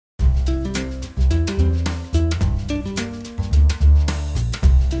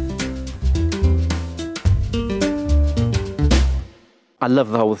I love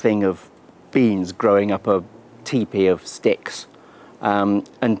the whole thing of beans growing up a teepee of sticks. And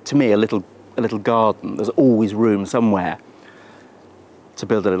to me, a little garden, there's always room somewhere to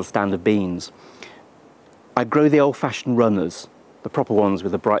build a little stand of beans. I grow the old-fashioned runners, the proper ones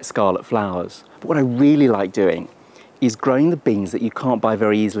with the bright scarlet flowers. But what I really like doing is growing the beans that you can't buy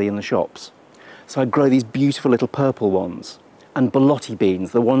very easily in the shops. So I grow these beautiful little purple ones, and borlotti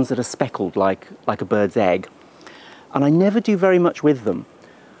beans, the ones that are speckled like a bird's egg. And I never do very much with them.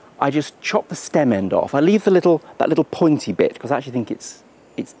 I just chop the stem end off. I leave that little pointy bit because I actually think it's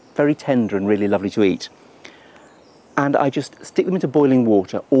very tender and really lovely to eat. And I just stick them into boiling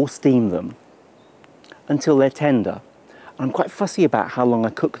water or steam them until they're tender. And I'm quite fussy about how long I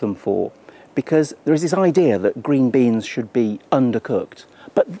cook them for, because there is this idea that green beans should be undercooked.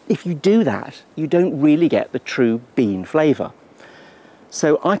 But if you do that, you don't really get the true bean flavour.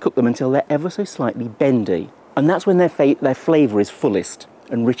 So I cook them until they're ever so slightly bendy, and that's when their flavour is fullest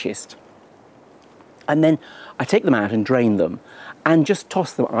and richest. And then I take them out and drain them and just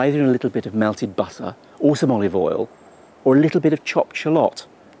toss them either in a little bit of melted butter or some olive oil or a little bit of chopped shallot.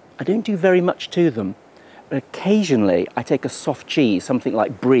 I don't do very much to them. But occasionally I take a soft cheese, something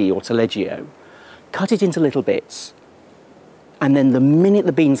like brie or taleggio, cut it into little bits, and then the minute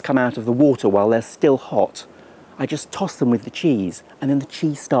the beans come out of the water while they're still hot, I just toss them with the cheese, and then the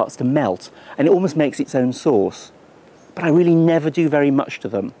cheese starts to melt and it almost makes its own sauce. But I really never do very much to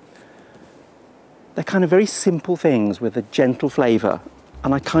them. They're kind of very simple things with a gentle flavour,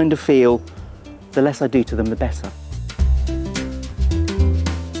 and I kind of feel the less I do to them, the better.